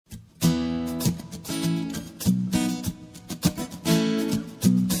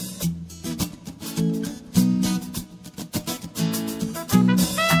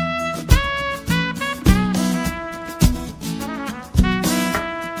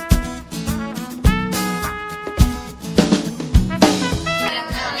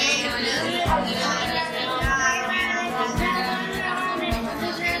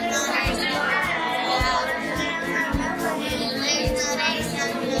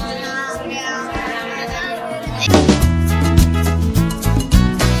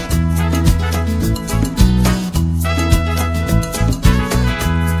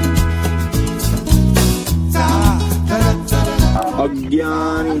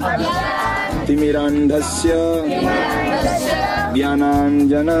तिमिरान्धस्य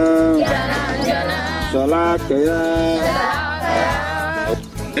ज्ञानाञ्जन शलाकया।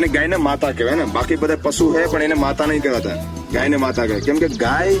 એને ગાયને માતા કહેવાય ને, બાકી બધા પશુ હે પણ એને માતા નહીં કહેવાતા, ગાયને માતા કહેવાય. કેમ કે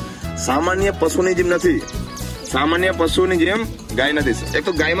ગાય સામાન્ય પશુની જેમ નથી, સામાન્ય પશુની જેમ ગાય નથી. એક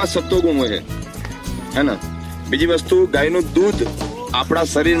તો ગાયમાં સત્વગુણ હોય છે, હે ને. બીજી વસ્તુ, ગાયનું દૂધ આપણા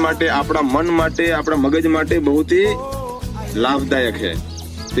શરીર માટે, આપણા મન માટે, આપણા મગજ માટે બહુ જ લાભદાયક છે.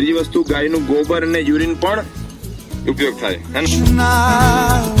 ત્રીજી વસ્તુ, ગાયનું ગોબર અને યુરિન પણ ઉપયોગ થાય, હે ને.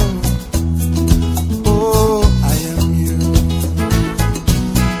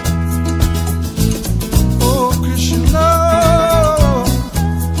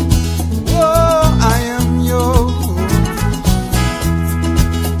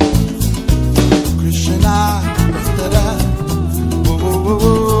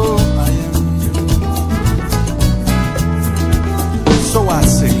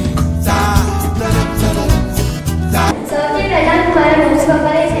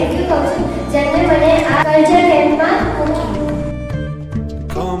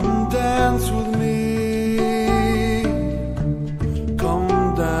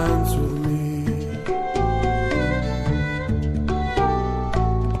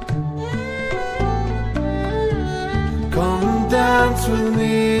 dance with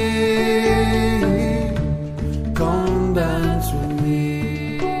me, come dance with me,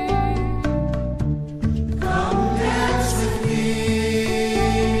 come dance with me,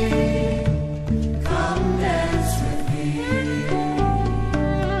 come dance with me.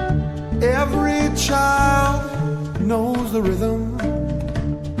 Every child knows the rhythm,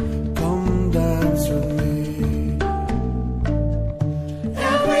 come dance with me.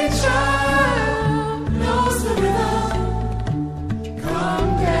 Every child knows the rhythm, come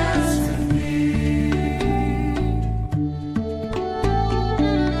dance with me.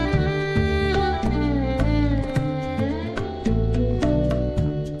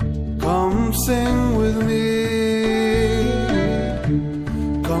 Come sing with me,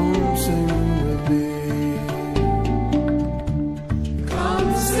 come sing with me, come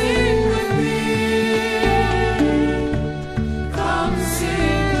sing with me, come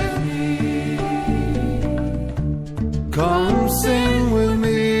sing with me, come sing with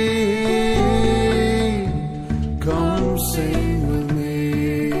me, come sing with me,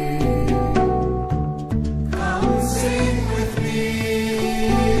 come sing with me,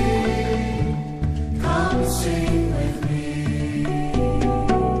 come sing with me.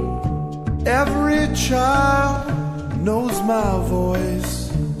 Every child knows my voice,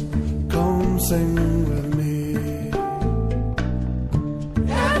 come sing with me.